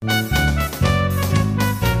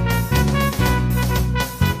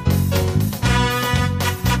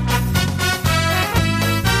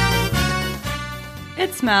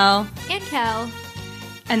Mel. And Kel.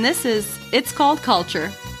 And this is It's Called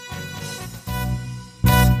Culture.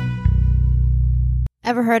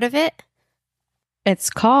 Ever heard of it? It's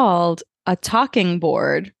called a talking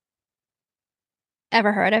board.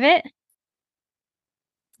 Ever heard of it?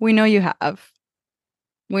 We know you have.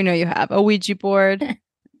 We know you have. A Ouija board.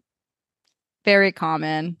 Very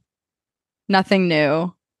common. Nothing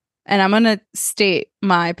new. And I'm going to state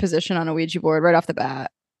my position on a Ouija board right off the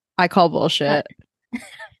bat. I call bullshit.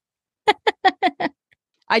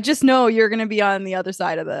 I just know you're going to be on the other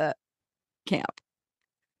side of the camp.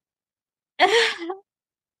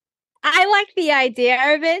 I like the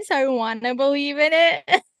idea of it, so I want to believe in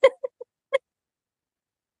it.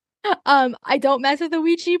 I don't mess with the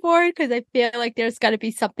Ouija board because I feel like there's got to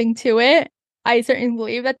be something to it. I certainly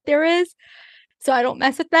believe that there is, so I don't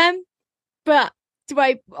mess with them. But do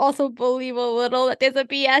I also believe a little that there's a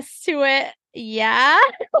BS to it? Yeah,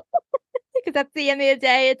 because at the end of the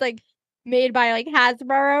day, it's like made by like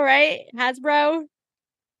Hasbro, right? Hasbro,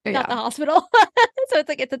 not the hospital. So it's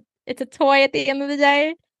like it's a toy at the end of the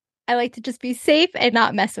day. I like to just be safe and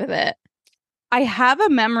not mess with it. I have a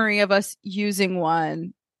memory of us using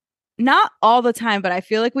one. Not all the time, but I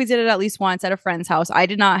feel like we did it at least once at a friend's house. I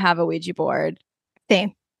did not have a Ouija board.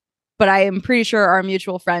 Same. But I am pretty sure our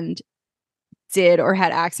mutual friend did or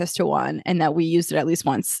had access to one and that we used it at least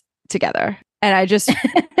once together. And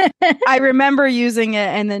I remember using it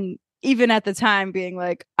and then even at the time being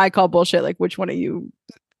like, I call bullshit. Like, which one of you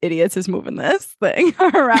idiots is moving this thing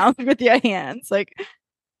around with your hands? Like,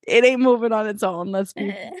 it ain't moving on its own. Let's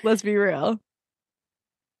be real.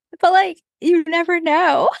 But like, you never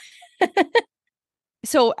know.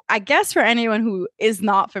 So I guess for anyone who is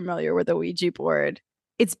not familiar with a Ouija board,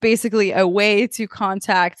 it's basically a way to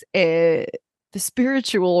contact the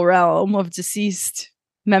spiritual realm of deceased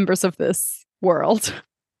members of this world.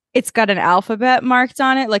 It's got an alphabet marked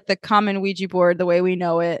on it, like the common Ouija board, the way we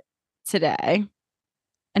know it today.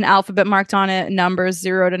 An alphabet marked on it, numbers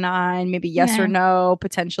 0 to 9, maybe yes or no,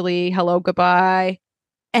 potentially hello, goodbye.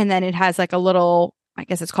 And then it has like a little, I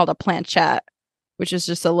guess it's called a planchette, which is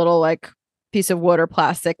just a little like piece of wood or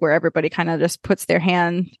plastic where everybody kind of just puts their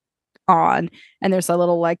hand on. And there's a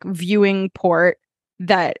little like viewing port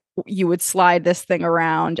that you would slide this thing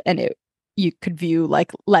around and you could view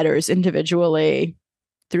like letters individually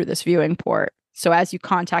through this viewing port. So as you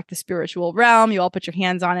contact the spiritual realm, you all put your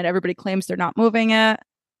hands on it. Everybody claims they're not moving it.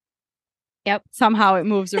 Yep. Somehow it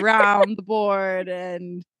moves around the board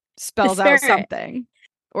and spells out something.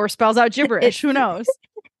 Or spells out gibberish. Who knows?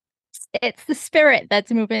 It's the spirit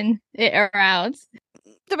that's moving it around.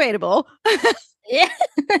 Debatable. Yeah.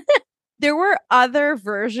 There were other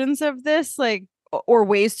versions of this, like, or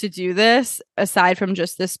ways to do this aside from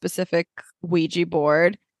just this specific Ouija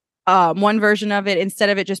board. One version of it, instead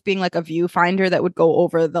of it just being like a viewfinder that would go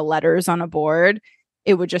over the letters on a board,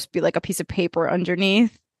 it would just be like a piece of paper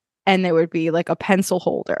underneath, and there would be like a pencil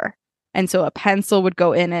holder. And so a pencil would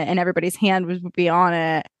go in it, and everybody's hand would be on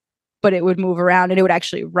it, but it would move around, and it would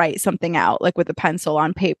actually write something out, like with a pencil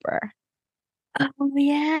on paper. Oh,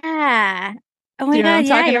 yeah. Oh, my God.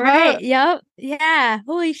 Yeah, you're right. Yep. Yeah.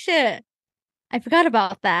 Holy shit. I forgot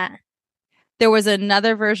about that. There was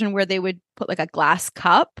another version where they would put like a glass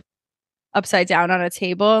cup upside down on a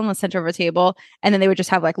table in the center of a table, and then they would just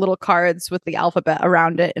have like little cards with the alphabet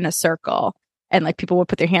around it in a circle, and like people would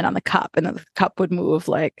put their hand on the cup, and then the cup would move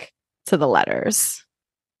like to the letters.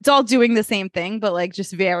 It's all doing the same thing, but like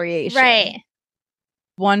just variation. Right.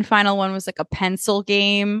 One final one was like a pencil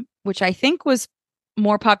game, which I think was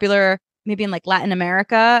more popular maybe in like Latin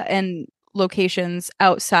America and locations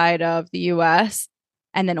outside of the US.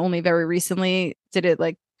 And then only very recently did it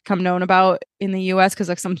like come known about in the US because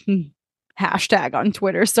like some hashtag on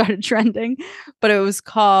Twitter started trending. But it was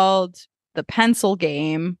called the pencil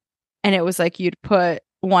game. And it was like you'd put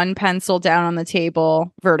one pencil down on the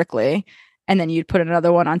table vertically, and then you'd put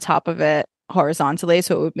another one on top of it horizontally,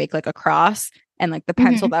 so it would make like a cross. And like the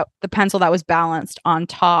pencil that was balanced on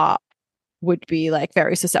top would be like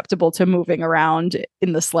very susceptible to moving around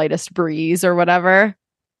in the slightest breeze or whatever.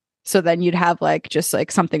 So then you'd have like just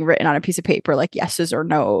like something written on a piece of paper, like yeses or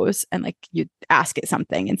nos, and like you'd ask it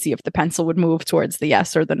something and see if the pencil would move towards the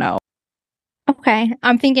yes or the no. Okay,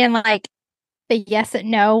 I'm thinking like the yes and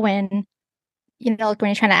no when, you know, like when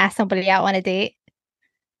you're trying to ask somebody out on a date.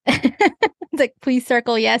 It's like, please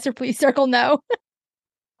circle yes or please circle no.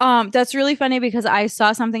 That's really funny because I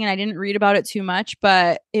saw something and I didn't read about it too much,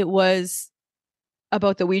 but it was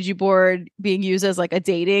about the Ouija board being used as like a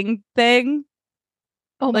dating thing.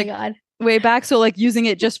 Oh my like, God. Way back. So like using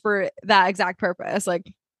it just for that exact purpose. Like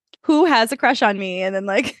who has a crush on me, and then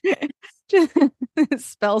like just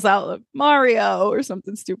spells out like, Mario or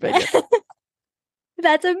something stupid.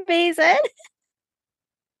 That's amazing.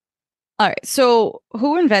 All right, so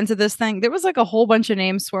who invented this thing? There was like a whole bunch of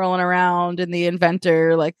names swirling around, and the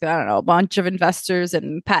inventor, like I don't know, a bunch of investors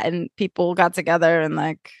and patent people got together, and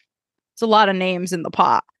like it's a lot of names in the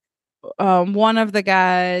pot. One of the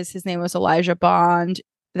guys, his name was Elijah Bond,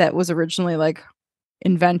 that was originally like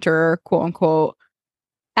inventor, quote unquote.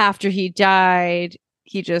 After he died,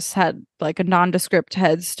 he just had like a nondescript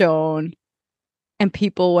headstone, and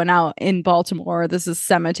people went out in Baltimore. This is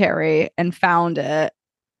cemetery and found it,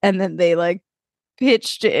 and then they like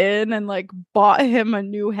pitched in and like bought him a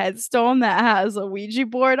new headstone that has a Ouija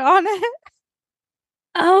board on it.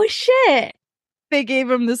 Oh shit. They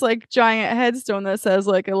gave him this like giant headstone that says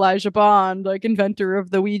like Elijah Bond, like inventor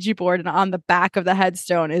of the Ouija board, and on the back of the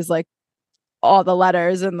headstone is like all the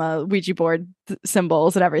letters and the Ouija board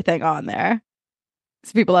symbols and everything on there.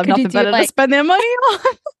 So people have nothing better to spend their money on.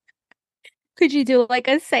 Could you do like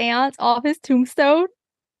a seance off his tombstone?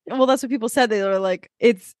 Well, that's what people said. They were like,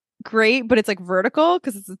 it's great, but it's like vertical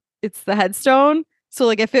because it's the headstone. So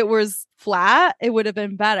like if it was flat, it would have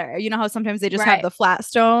been better. You know how sometimes they just have the flat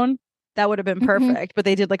stone? That would have been perfect, but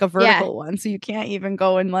they did like a vertical one, so you can't even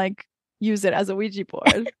go and like use it as a Ouija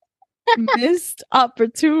board. Missed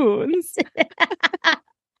opportunities.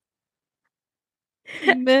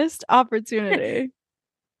 Missed opportunity.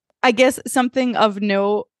 I guess something of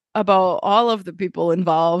note about all of the people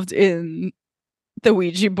involved in the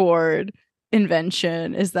Ouija board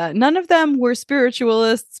invention is that none of them were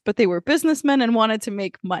spiritualists, but they were businessmen and wanted to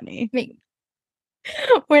make money.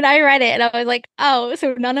 When I read it, and I was like, oh,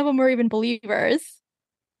 so none of them were even believers.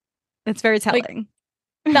 It's very telling.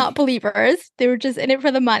 Like, not believers. They were just in it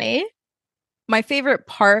for the money. My favorite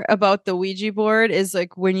part about the Ouija board is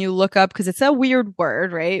like when you look up, because it's a weird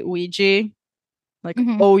word, right? Ouija, like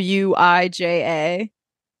Ouija.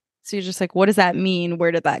 So you're just like, what does that mean?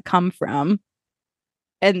 Where did that come from?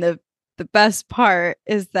 And the best part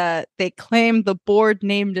is that they claim the board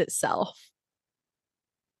named itself.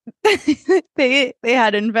 they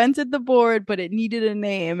had invented the board, but it needed a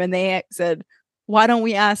name, and they said, why don't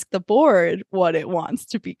we ask the board what it wants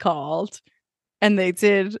to be called? And they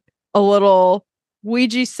did a little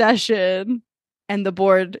Ouija session, and the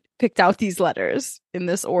board picked out these letters in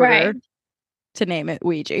this order to name it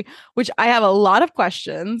Ouija, which I have a lot of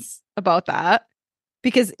questions about that,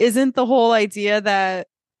 because isn't the whole idea that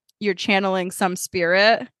you're channeling some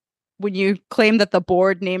spirit when you claim that the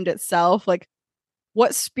board named itself? Like,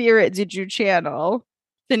 what spirit did you channel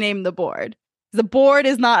to name the board? The board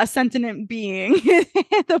is not a sentient being.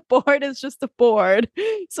 The board is just a board.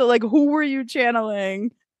 So, like, who were you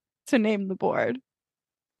channeling to name the board?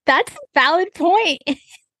 That's a valid point.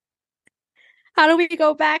 How do we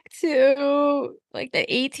go back to like the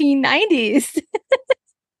 1890s?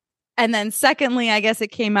 And then secondly, I guess it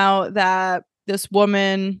came out that this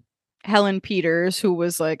woman, Helen Peters, who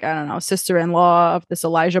was like, I don't know, sister-in-law of this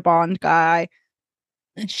Elijah Bond guy.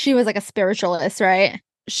 She was like a spiritualist, right?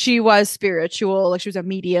 She was spiritual, like she was a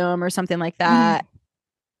medium or something like that.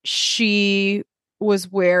 She was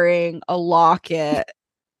wearing a locket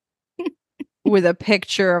with a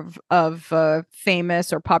picture of a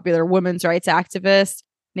famous or popular women's rights activist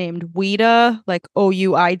named Ouida, like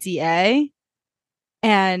Ouida.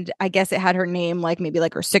 And I guess it had her name, like maybe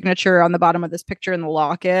like her signature on the bottom of this picture in the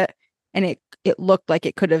locket. And it looked like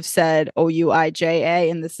it could have said Ouija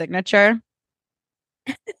in the signature.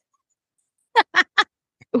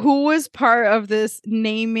 Who was part of this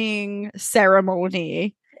naming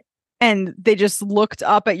ceremony? And they just looked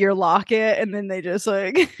up at your locket, and then they just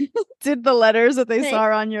like did the letters that they saw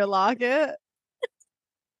on your locket.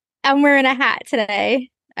 I'm wearing a hat today.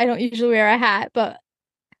 I don't usually wear a hat, but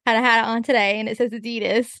had a hat on today, and it says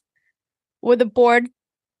Adidas. Would the board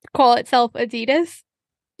call itself Adidas?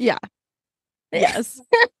 Yeah. Yes.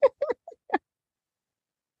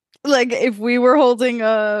 Like if we were holding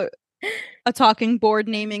a talking board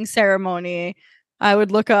naming ceremony, I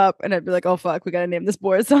would look up and I'd be like, oh fuck, we gotta name this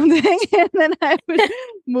board something. And then I would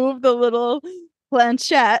move the little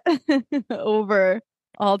planchette over.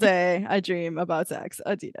 All day I dream about sex,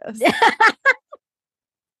 Adidas.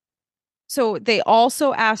 So they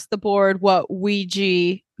also asked the board what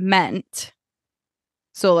Ouija meant.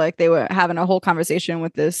 So like they were having a whole conversation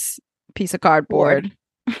with this piece of cardboard.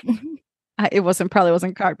 It probably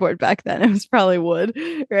wasn't cardboard back then. It was probably wood,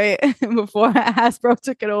 right? Before Hasbro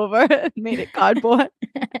took it over and made it cardboard.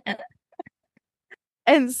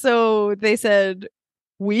 And so they said,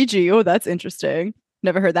 Ouija, oh, that's interesting.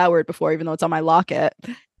 Never heard that word before, even though it's on my locket.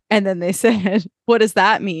 And then they said, what does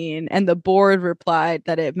that mean? And the board replied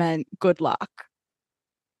that it meant good luck.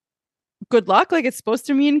 Good luck? Like it's supposed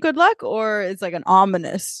to mean good luck, or it's like an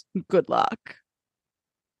ominous good luck?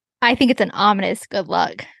 I think it's an ominous good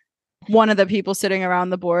luck. One of the people sitting around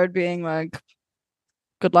the board being like,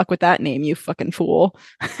 good luck with that name, you fucking fool.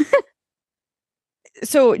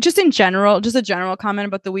 So just in general, just a general comment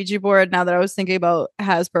about the Ouija board. Now that I was thinking about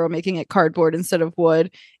Hasbro making it cardboard instead of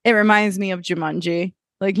wood, it reminds me of Jumanji.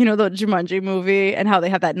 Like, you know, the Jumanji movie and how they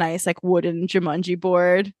have that nice, like, wooden Jumanji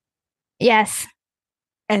board. Yes.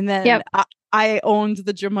 And then Yep. I owned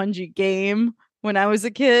the Jumanji game when I was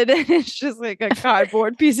a kid. And it's just like a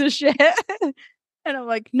cardboard piece of shit. And I'm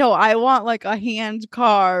like, no, I want like a hand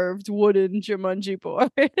carved wooden Jumanji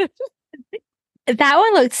board. That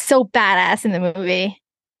one looked so badass in the movie.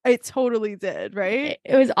 It totally did, right?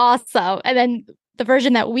 It was awesome. And then the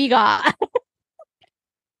version that we got.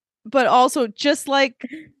 But also just like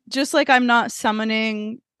I'm not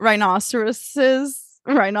summoning rhinoceri.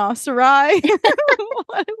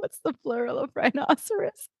 What's the plural of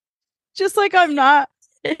rhinoceros? Just like I'm not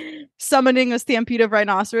summoning a stampede of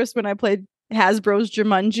rhinoceros when I played Hasbro's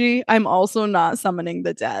Jumanji, I'm also not summoning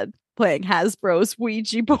the dead playing Hasbro's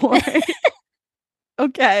Ouija board.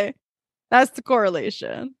 Okay. That's the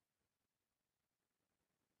correlation.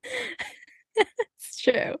 It's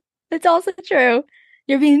true. It's also true.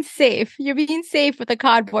 You're being safe. You're being safe with the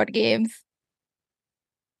cardboard games.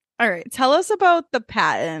 All right. Tell us about the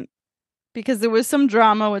patent, because there was some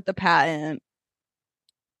drama with the patent.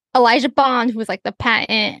 Elijah Bond, who was like the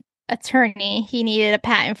patent attorney, he needed a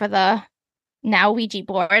patent for the now Ouija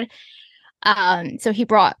board. So he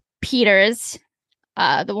brought Peters,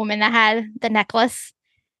 the woman that had the necklace,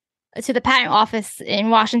 to the patent office in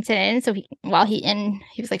Washington. So he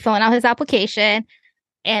was like filling out his application,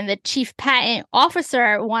 and the chief patent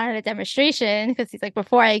officer wanted a demonstration because he's like,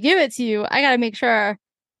 before I give it to you, I got to make sure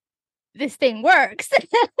this thing works.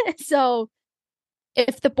 So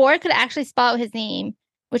if the board could actually spell out his name,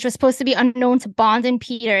 which was supposed to be unknown to Bond and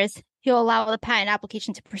Peters, he'll allow the patent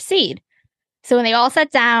application to proceed. So when they all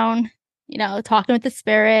sat down, you know, talking with the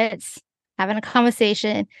spirits, having a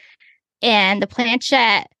conversation, and the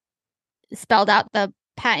planchette spelled out the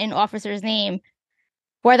patent officer's name,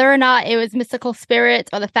 whether or not it was mystical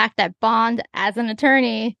spirits or the fact that Bond, as an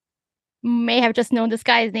attorney, may have just known this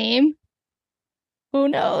guy's name, who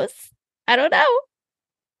knows? I don't know.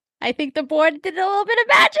 I think the board did a little bit of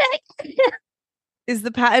magic. Is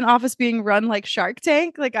the patent office being run like Shark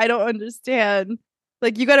Tank? Like, I don't understand.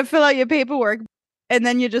 Like, you got to fill out your paperwork and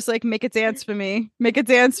then you just like, make a dance for me. Make a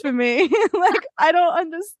dance for me. Like, I don't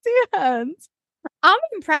understand. I'm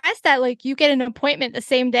impressed that like you get an appointment the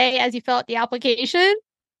same day as you fill out the application.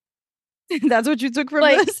 That's what you took from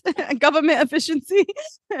Like, this? Government efficiency?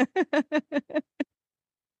 it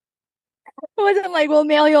wasn't like we'll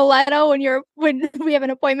mail you a letter when we have an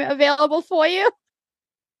appointment available for you.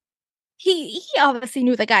 He obviously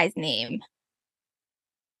knew the guy's name.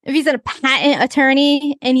 If he's a patent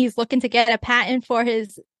attorney and he's looking to get a patent for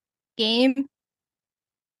his game,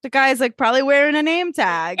 The guy's like probably wearing a name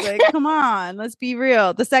tag. Like, come on, let's be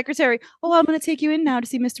real. The secretary, oh, I'm going to take you in now to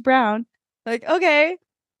see Mr. Brown. Like, okay.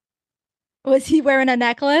 was he wearing a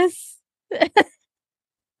necklace?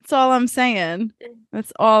 That's all I'm saying.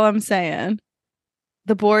 That's all I'm saying.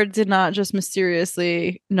 The board did not just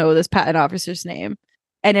mysteriously know this patent officer's name.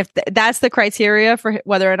 And if that's the criteria for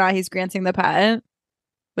whether or not he's granting the patent,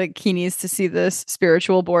 like he needs to see this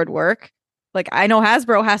spiritual board work. Like, I know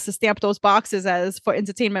Hasbro has to stamp those boxes as for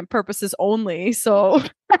entertainment purposes only. So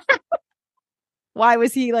why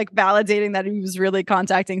was he like validating that he was really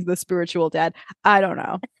contacting the spiritual dead? I don't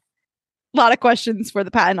know. A lot of questions for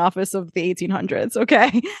the patent office of the 1800s.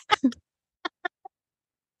 Okay.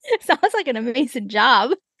 Sounds like an amazing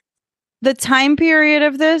job. The time period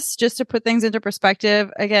of this, just to put things into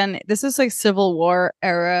perspective, again, this is like Civil War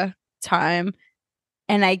era time.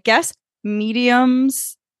 And I guess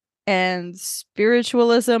mediums and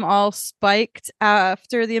spiritualism all spiked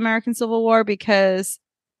after the American Civil War because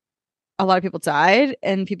a lot of people died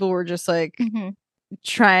and people were just like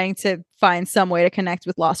trying to find some way to connect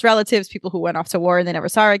with lost relatives, people who went off to war and they never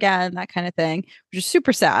saw again, that kind of thing, which is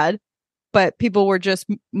super sad. But people were just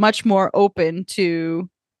much more open to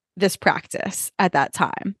this practice at that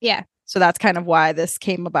time. Yeah. So that's kind of why this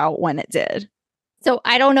came about when it did. So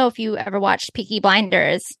I don't know if you ever watched Peaky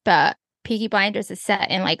Blinders, but Peaky Blinders is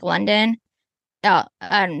set in like London,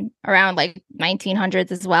 and around like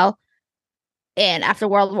 1900s as well. And after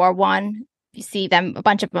World War One, you see them, a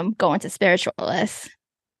bunch of them go into spiritualists.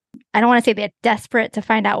 I don't want to say they're desperate to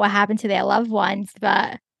find out what happened to their loved ones,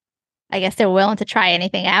 but I guess they're willing to try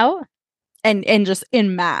anything out. and just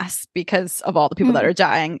in mass because of all the people that Mm. are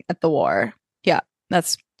dying at the war. Yeah,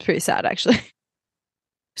 that's pretty sad, actually.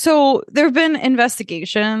 So there have been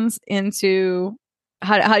investigations into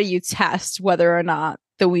how do you test whether or not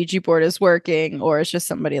the Ouija board is working or it's just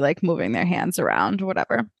somebody like moving their hands around,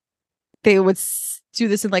 whatever. They would do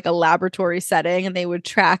this in like a laboratory setting, and they would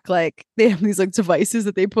track like they have these like devices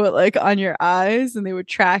that they put like on your eyes, and they would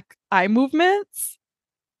track eye movements.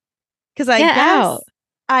 Because Get out.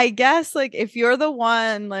 I guess like if you're the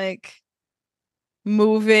one like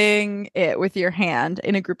moving it with your hand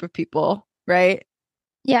in a group of people, right?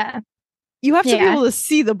 Yeah. You have to be Yeah. able to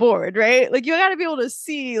see the board, right? Like you got to be able to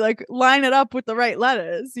see, like line it up with the right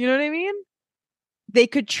letters. You know what I mean? They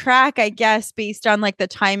could track, I guess, based on like the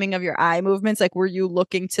timing of your eye movements. Like, were you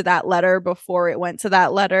looking to that letter before it went to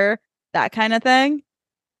that letter? That kind of thing.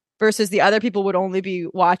 Versus the other people would only be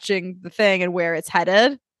watching the thing and where it's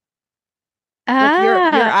headed. Like your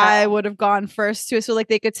eye Oh. would have gone first to it. So like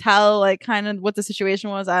they could tell like kind of what the situation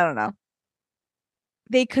was. I don't know.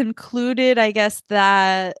 They concluded, I guess,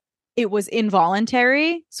 that it was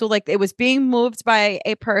involuntary. So like it was being moved by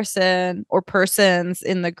a person or persons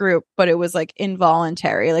in the group, but it was like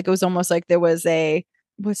involuntary. Like it was almost like there was a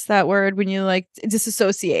what's that word when you like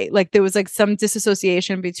disassociate? Like there was like some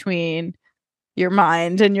disassociation between your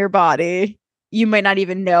mind and your body. You might not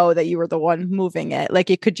even know that you were the one moving it. Like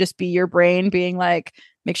it could just be your brain being like,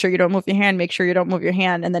 make sure you don't move your hand, make sure you don't move your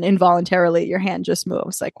hand. And then involuntarily your hand just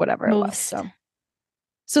moves, like whatever it was. Moves.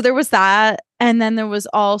 So there was that. And then there was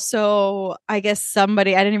also, I guess,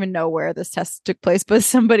 somebody, I didn't even know where this test took place, but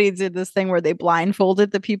somebody did this thing where they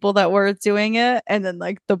blindfolded the people that were doing it. And then,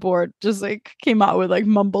 like, the board just, like, came out with, like,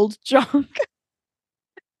 mumbled junk.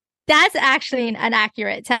 That's actually an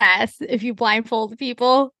accurate test if you blindfold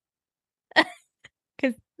people.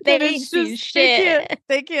 Because they And ain't it's seen just, they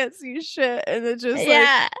shit. can't see shit. And it's just, like,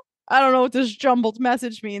 Yeah. I don't know what this jumbled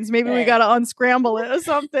message means. Maybe we got to unscramble it or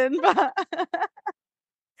something, but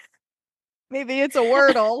maybe it's a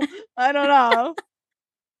wordle. I don't know.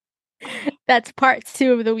 That's part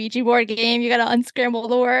 2 of the Ouija board game. You gotta unscramble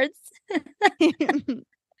the words.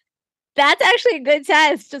 That's actually a good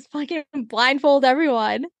test. Just fucking blindfold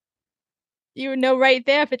everyone. You would know right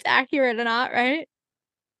there if it's accurate or not, right?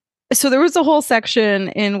 So there was a whole section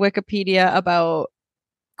in Wikipedia about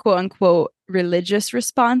quote unquote religious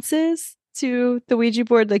responses to the Ouija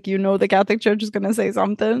board. Like, you know, the Catholic Church is going to say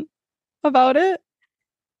something about it.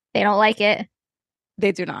 They don't like it.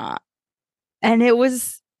 They do not. And it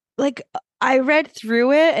was like, I read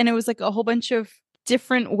through it and it was like a whole bunch of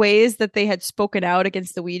different ways that they had spoken out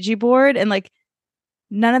against the Ouija board. And like,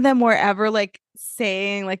 none of them were ever like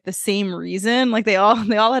saying like the same reason. Like they all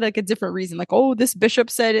had like a different reason. Like, oh, this bishop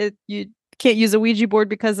said you can't use a Ouija board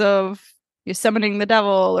because of you're summoning the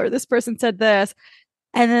devil, or this person said this.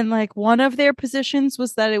 And then like one of their positions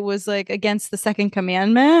was that it was like against the second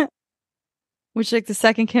commandment, which like the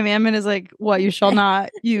second commandment is like, what, you shall not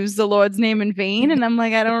use the Lord's name in vain. And I'm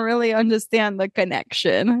like, I don't really understand the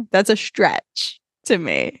connection. That's a stretch to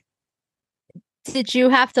me. Did you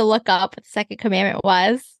have to look up what the second commandment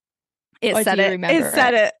was? It Or said do you it. remember It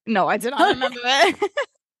said it. No, I did not remember it. It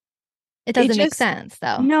It doesn't make just sense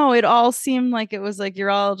though. no, it all seemed like it was like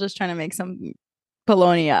you're all just trying to make some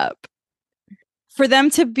baloney up. For them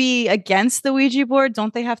to be against the Ouija board,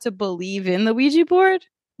 don't they have to believe in the Ouija board?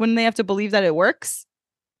 Wouldn't they have to believe that it works?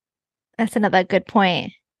 That's another good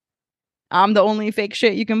point. I'm the only fake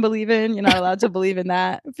shit you can believe in. You're not allowed to believe in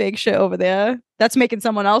that fake shit over there. That's making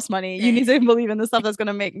someone else money. You need to believe in the stuff that's going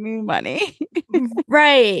to make me money.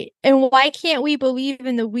 Right. And why can't we believe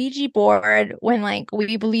in the Ouija board when like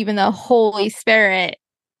we believe in the Holy Spirit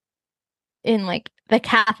in like the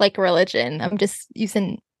Catholic religion? I'm just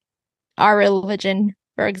using our religion,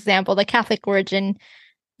 for example. The Catholic religion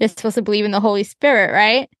is supposed to believe in the Holy Spirit,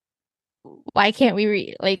 right? Why can't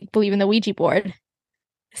we like believe in the Ouija board?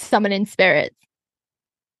 Summoning spirits.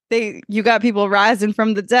 You got people rising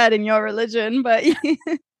from the dead in your religion, but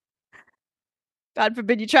God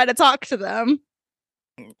forbid you try to talk to them.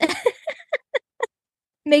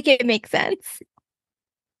 Make it make sense.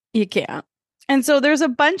 You can't. And so there's a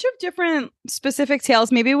bunch of different specific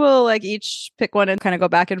tales. Maybe we'll like each pick one and kind of go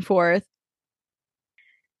back and forth.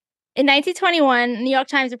 In 1921, New York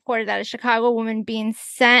Times reported that a Chicago woman being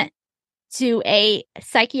sent to a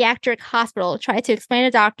psychiatric hospital tried to explain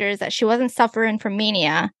to doctors that she wasn't suffering from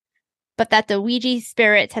mania, but that the Ouija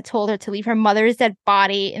spirits had told her to leave her mother's dead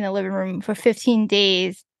body in the living room for 15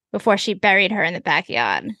 days before she buried her in the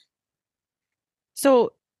backyard.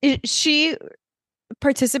 So is she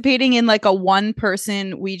participating in like a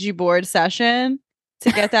one-person Ouija board session?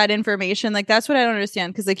 to get that information. Like, that's what I don't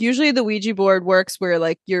understand. Because, like, usually the Ouija board works where,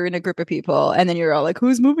 like, you're in a group of people and then you're all like,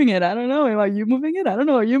 who's moving it? I don't know. Are you moving it? I don't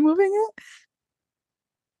know. Are you moving it?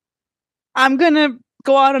 I'm going to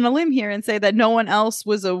go out on a limb here and say that no one else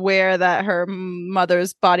was aware that her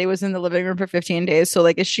mother's body was in the living room for 15 days. So,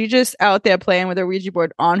 like, is she just out there playing with her Ouija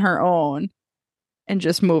board on her own and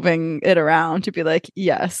just moving it around to be like,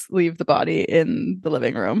 yes, leave the body in the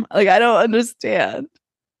living room? Like, I don't understand.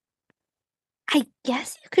 I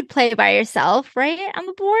guess you could play by yourself, right? On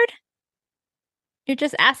the board. You're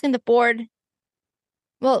just asking the board.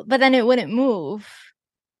 Well, but then it wouldn't move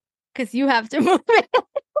because you have to move it.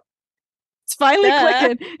 It's finally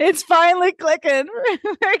clicking. It's finally clicking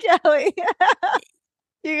for Kelly.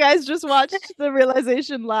 You guys just watched the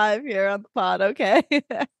realization live here on the pod, okay?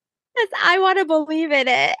 Because I want to believe in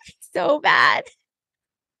it so bad.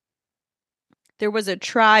 There was a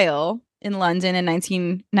trial in London in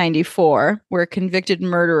 1994 where a convicted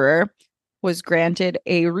murderer was granted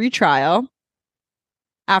a retrial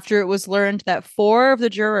after it was learned that 4 of the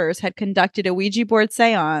jurors had conducted a Ouija board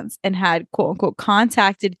seance and had, quote unquote,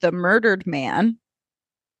 contacted the murdered man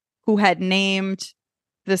who had named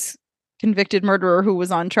this convicted murderer who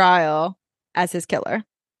was on trial as his killer.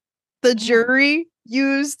 The jury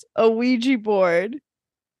used a Ouija board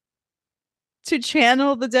to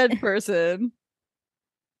channel the dead person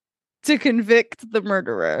to convict the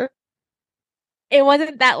murderer. It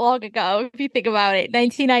wasn't that long ago, if you think about it.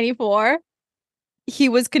 1994. He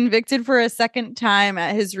was convicted for a second time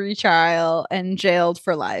at his retrial and jailed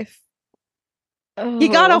for life. Oh. He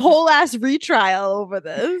got a whole ass retrial over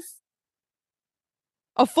this.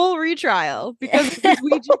 A full retrial because of his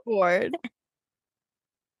Ouija board.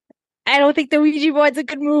 I don't think the Ouija board's a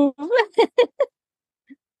good move.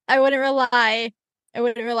 I wouldn't rely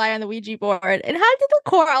on the Ouija board. And how did the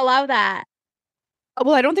court allow that?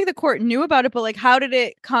 Well, I don't think the court knew about it, but like, how did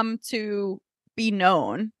it come to be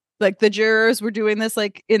known? Like, the jurors were doing this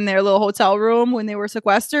like in their little hotel room when they were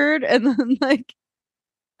sequestered, and then like,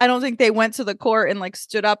 I don't think they went to the court and like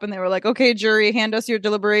stood up and they were like, okay, jury, hand us your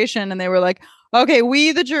deliberation. And they were like, okay,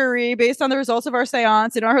 we, the jury, based on the results of our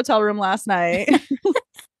seance in our hotel room last night,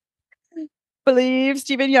 believe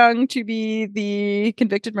Stephen Young to be the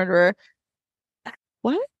convicted murderer.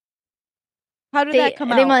 What? How did that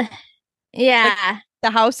come out? Yeah. Like,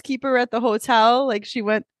 the housekeeper at the hotel, like, she's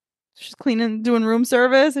cleaning, doing room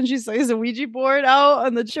service, and she sees a Ouija board out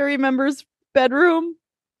on the jury member's bedroom.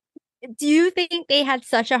 Do you think they had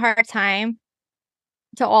such a hard time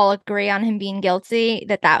to all agree on him being guilty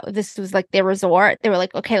that this was like their resort? They were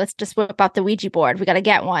like, okay, let's just whip out the Ouija board. We got to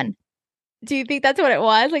get one. Do you think that's what it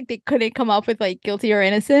was? Like, they couldn't come up with like guilty or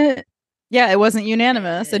innocent? Yeah, it wasn't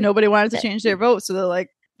unanimous and nobody wanted to change their vote. So they're like,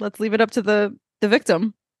 let's leave it up to the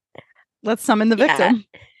victim. Let's summon the victim.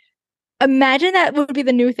 Imagine that would be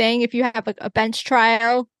the new thing if you have like a bench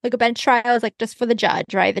trial. Like, a bench trial is like just for the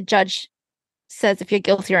judge, right? The judge says if you're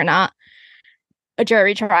guilty or not. A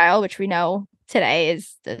jury trial, which we know today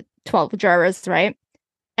is the 12 jurors, right?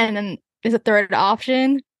 And then there's a third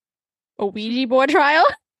option, a Ouija board trial.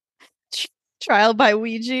 Trial by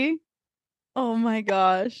Ouija. Oh my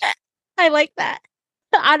gosh. I like that.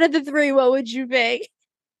 Out of the 3, what would you pick?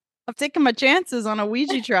 I've taken my chances on a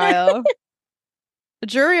Ouija trial. A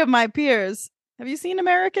jury of my peers. Have you seen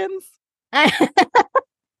Americans? At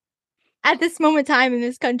this moment in time in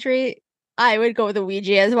this country, I would go with a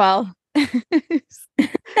Ouija as well. I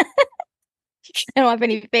don't have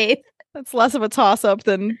any faith. That's less of a toss-up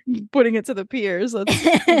than putting it to the peers.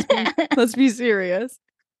 Let's be serious.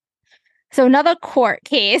 So, another court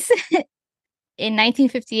case. In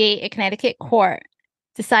 1958, a Connecticut court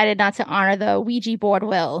decided not to honor the Ouija board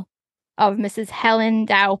will of Mrs. Helen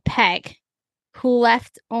Dow Peck, who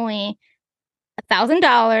left only $1,000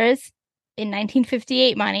 in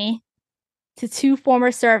 1958 money to 2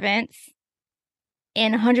 former servants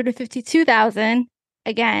and $152,000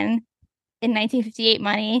 again in 1958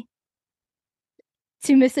 money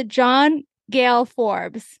to Mr. John Gale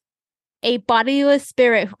Forbes, a bodiless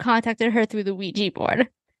spirit who contacted her through the Ouija board.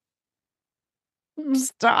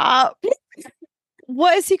 Stop.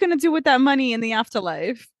 What is he going to do with that money in the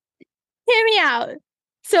afterlife? Hear me out.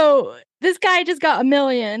 So this guy just got $1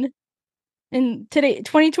 million. And today,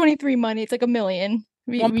 2023 money, it's like $1 million.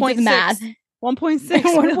 We did the math. 1.6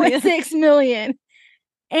 million. 1.6 million.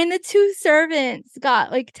 And the 2 servants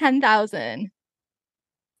got like 10,000.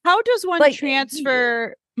 How does one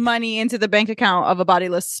transfer money into the bank account of a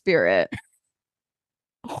bodiless spirit?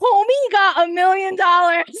 Homie got $1 million.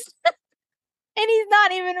 And he's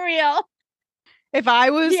not even real. If I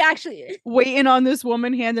was waiting on this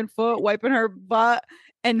woman hand and foot, wiping her butt,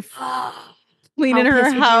 and cleaning How her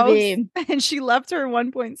pissed would you house, be? and she left her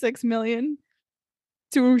 1.6 million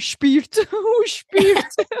to Spiert.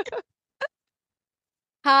 Spiert.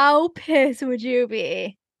 How pissed would you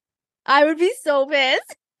be? I would be so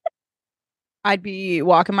pissed. I'd be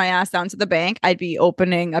walking my ass down to the bank. I'd be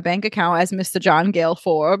opening a bank account as Mr. John Gale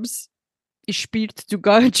Forbes. Ich spielt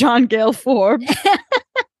sogar John Gale Forbes.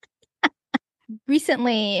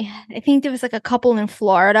 Recently, I think there was like a couple in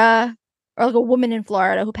Florida, or like a woman in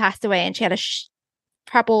Florida who passed away, and she had a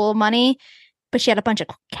couple of money, but she had a bunch of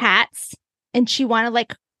cats, and she wanted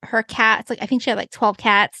like her cats, like I think she had like 12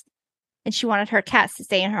 cats, and she wanted her cats to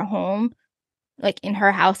stay in her home, like in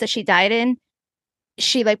her house that she died in.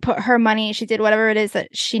 She like put her money, she did whatever it is that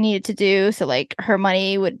she needed to do, so like her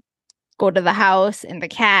money would go to the house and the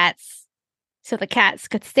cats, so the cats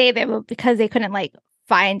could stay there, but because they couldn't like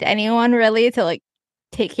find anyone really to like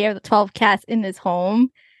take care of the 12 cats in this home,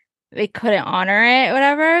 they couldn't honor it,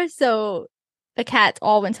 whatever. So the cats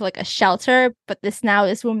all went to like a shelter, but this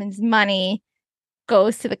woman's money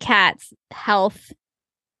goes to the cats' health,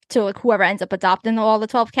 to like whoever ends up adopting all the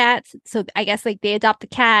 12 cats. So I guess like they adopt the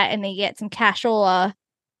cat and they get some cashola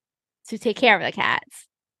to take care of the cats.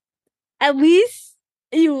 At least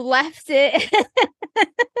you left it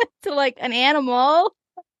to like an animal,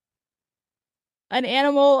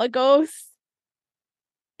 a ghost.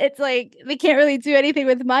 It's like they can't really do anything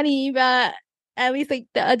with money, but at least like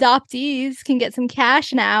the adoptees can get some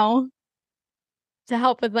cash now to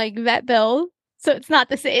help with like vet bill. So it's not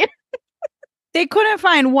the same. They couldn't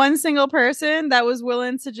find one single person that was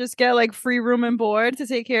willing to just get like free room and board to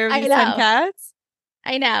take care of I these 10 know. cats.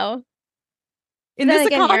 I know. In Then this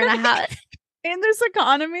again, you're in a economy, house. in this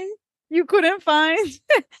economy, you couldn't find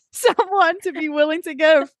someone to be willing to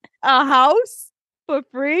get a house for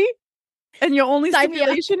free, and your only Sign me up.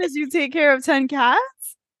 stipulation is you take care of 10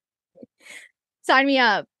 cats Sign me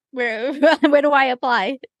up. Where do I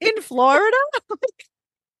apply? in Florida?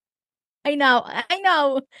 I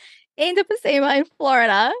know. Ain't the same in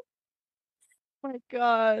Florida. Oh my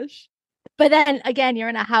gosh. But then again, you're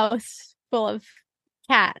in a house full of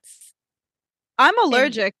cats. I'm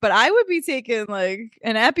allergic, but I would be taking like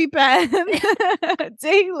an EpiPen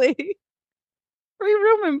daily. Free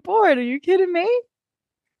room and board. Are you kidding me?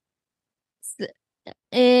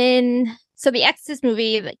 So the Exorcist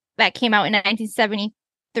movie that came out in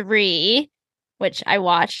 1973, which I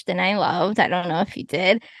watched and I loved. I don't know if you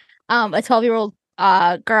did. A 12-year-old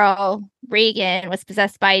girl, Reagan, was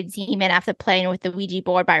possessed by a demon after playing with the Ouija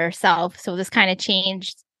board by herself. So this kind of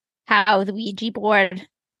changed how the Ouija board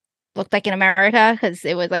looked like in America, because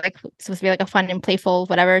it was like supposed to be like a fun and playful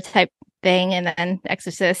whatever type thing, and then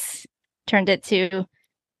Exorcist turned it to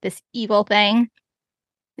this evil thing.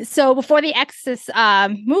 So before the Exorcist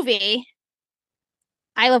movie,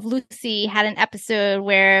 I Love Lucy had an episode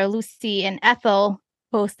where Lucy and Ethel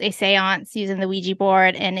host a seance using the Ouija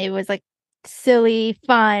board, and it was like silly,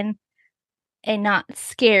 fun, and not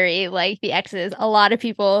scary like The Exorcist. A lot of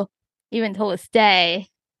people, even till this day,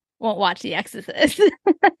 won't watch The Exorcist.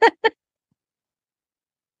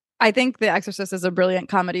 I think The Exorcist is a brilliant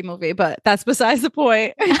comedy movie, but that's besides the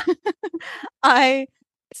point. I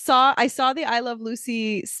saw the I Love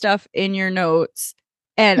Lucy stuff in your notes,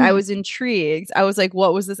 and I was intrigued. I was like,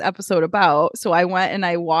 what was this episode about? So I went and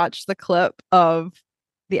I watched the clip of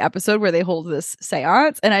the episode where they hold this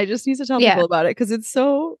seance, and I just need to tell people about it because it's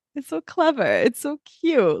so clever. It's so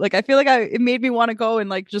cute. Like I feel like it made me want to go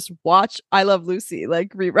and like just watch I Love Lucy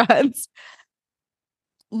like reruns.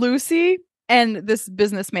 Lucy and this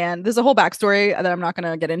businessman, there's a whole backstory that I'm not going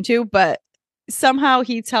to get into, but somehow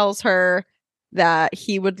he tells her that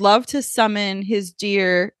he would love to summon his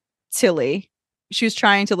dear Tilly. She was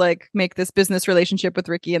trying to like make this business relationship with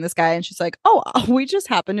Ricky and this guy, and she's like, oh, we just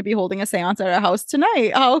happen to be holding a seance at our house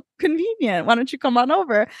tonight. How convenient. Why don't you come on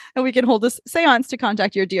over and we can hold this seance to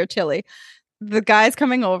contact your dear Tilly. The guy's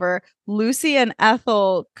coming over. Lucy and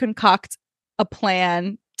Ethel concoct a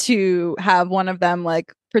plan to have one of them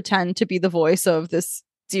like pretend to be the voice of this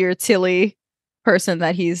dear Tilly person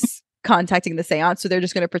that he's contacting the seance. So they're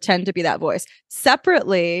just going to pretend to be that voice.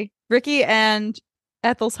 Separately, Ricky and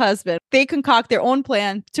Ethel's husband, they concoct their own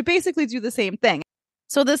plan to basically do the same thing.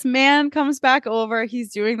 So this man comes back over.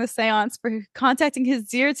 He's doing the seance for contacting his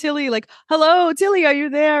dear Tilly, like, hello, Tilly, are you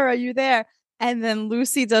there? Are you there? And then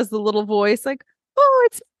Lucy does the little voice like, oh,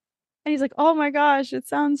 it's, and he's like, oh my gosh, it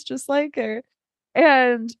sounds just like her.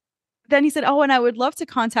 And then he said, oh, and I would love to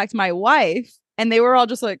contact my wife. And they were all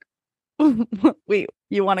just like, wait,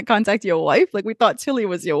 you want to contact your wife? Like, we thought Tilly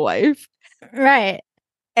was your wife. Right.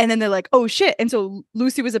 And then they're like, oh shit. And so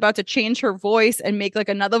Lucy was about to change her voice and make like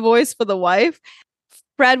another voice for the wife.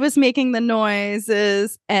 Fred was making the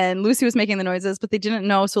noises and Lucy was making the noises, but they didn't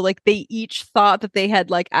know. So like they each thought that they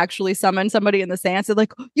had like actually summoned somebody in the seance. They're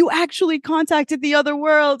like, you actually contacted the other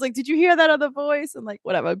worlds. Like, did you hear that other voice? And like,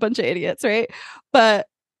 whatever, a bunch of idiots, right? But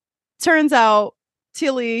turns out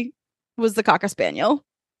Tilly was the Cocker Spaniel.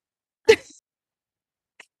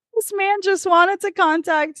 This man just wanted to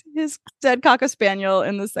contact his dead Cocker Spaniel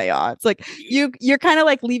in the seance. Like you're kind of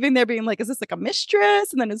like leaving there being like, is this like a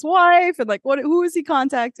mistress? And then his wife, and like, who is he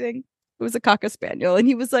contacting? It was a Cocker Spaniel. And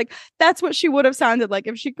he was like, that's what she would have sounded like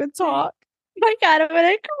if she could talk. My God, I'm gonna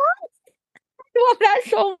cry. I love that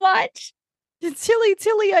so much.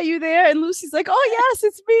 Tilly, are you there? And Lucy's like, oh yes,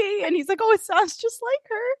 it's me. And he's like, oh, it sounds just like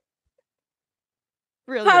her.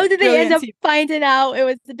 Brilliant. How did they end up finding out it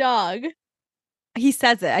was the dog? He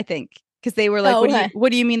says it, I think, because they were like,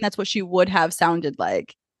 what do you mean that's what she would have sounded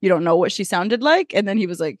like? You don't know what she sounded like? And then he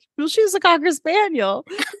was like, well, she's a Cocker Spaniel.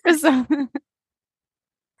 So-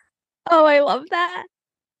 oh, I love that.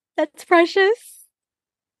 That's precious.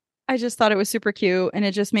 I just thought it was super cute, and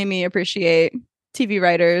it just made me appreciate TV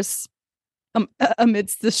writers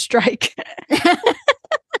amidst the strike.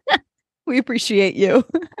 We appreciate you.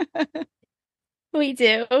 We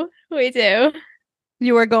do. We do.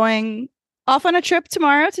 You are going off on a trip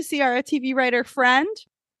tomorrow to see our TV writer friend.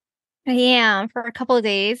 I am, for a couple of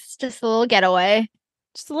days. Just a little getaway.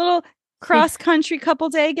 Just a little cross-country couple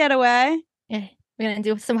day getaway. Yeah, we're going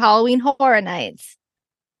to do some Halloween horror nights.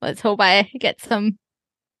 Let's hope I get some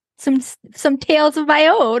tales of my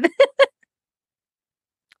own.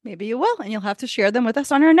 Maybe you will, and you'll have to share them with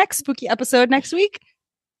us on our next spooky episode next week.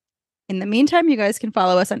 In the meantime, you guys can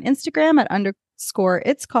follow us on Instagram at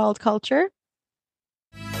 _itscalledculture.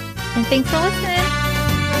 And thanks for listening.